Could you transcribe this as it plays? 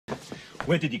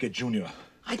Where did you get Junior?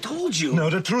 I told you. No,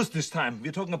 the truth this time.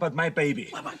 We're talking about my baby.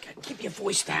 Come on, keep your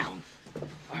voice down.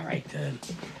 All right,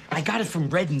 I got it from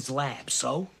Reddin's lab,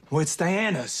 so? Well, it's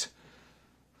Diana's.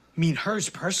 You mean hers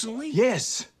personally?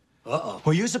 Yes. Uh-oh.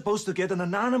 Well, you're supposed to get an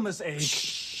anonymous egg.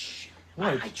 Shh.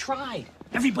 What? I tried.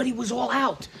 Everybody was all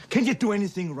out. Can you do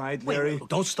anything right, Larry? Wait,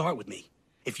 don't start with me.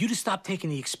 If you'd have stopped taking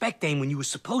the expectane when you were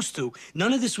supposed to,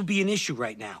 none of this would be an issue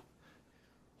right now.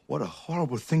 What a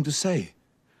horrible thing to say.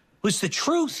 It's the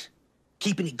truth.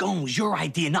 Keeping it going was your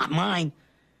idea, not mine.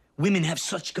 Women have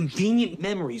such convenient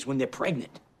memories when they're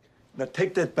pregnant. Now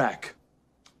take that back.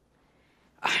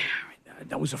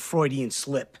 That was a Freudian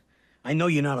slip. I know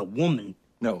you're not a woman.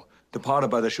 No, the part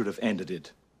about it should have ended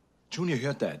it. Junior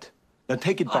heard that. Now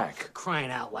take it back.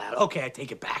 Crying out loud. Okay, I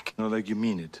take it back. No, like you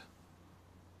mean it.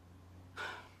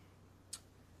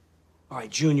 All right,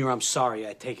 Junior, I'm sorry.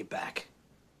 I take it back.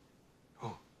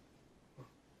 Oh.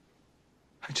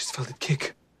 I just felt it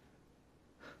kick.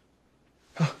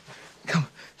 Oh, come,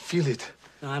 feel it.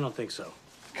 No, I don't think so.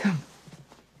 Come,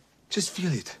 just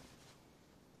feel it.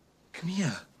 Come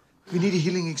here. We need a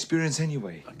healing experience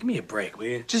anyway. Give me a break, will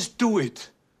you? Just do it.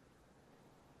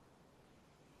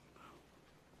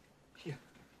 Here.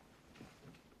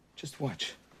 Just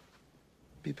watch.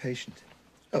 Be patient.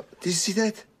 Oh, did you see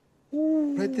that?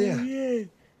 Ooh, right there. Yeah.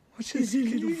 Watch his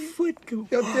little foot go.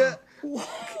 Up there.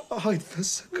 Oh, it feels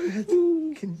so good.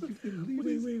 Can you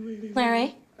believe it? Wait.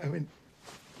 Larry? I mean...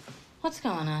 What's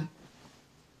going on?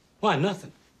 Why,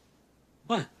 nothing.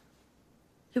 What?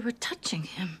 You were touching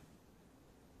him.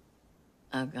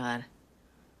 Oh, God.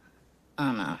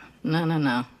 Oh, no.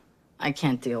 No. I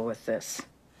can't deal with this.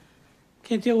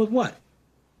 Can't deal with what?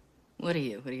 What are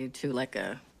you? What are you two, like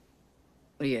a...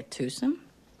 What are you, a twosome?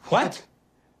 What?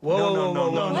 Whoa,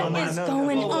 No. What is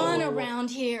going on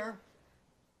around here?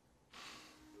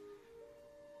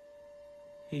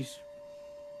 He's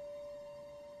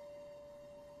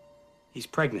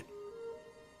pregnant.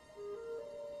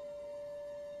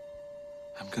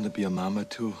 I'm gonna be a mama,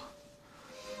 too.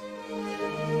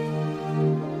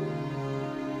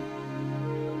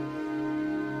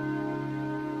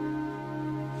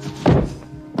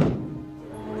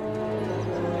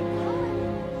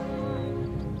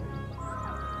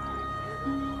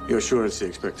 You're sure it's the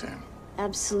expectorant?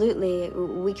 Absolutely.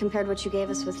 We compared what you gave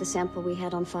us with the sample we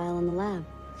had on file in the lab.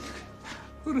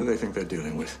 Who do they think they're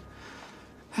dealing with?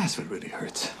 That's what really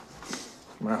hurts.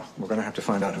 Well, we're gonna have to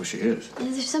find out who she is.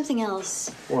 There's something else.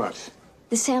 What?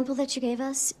 The sample that you gave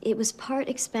us, it was part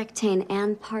expectane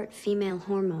and part female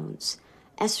hormones.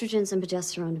 Estrogens and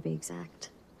progesterone, to be exact.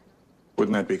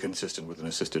 Wouldn't that be consistent with an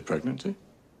assisted pregnancy?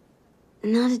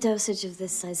 Not a dosage of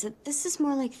this size. This is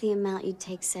more like the amount you'd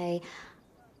take, say,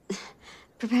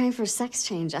 preparing for a sex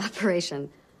change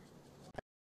operation.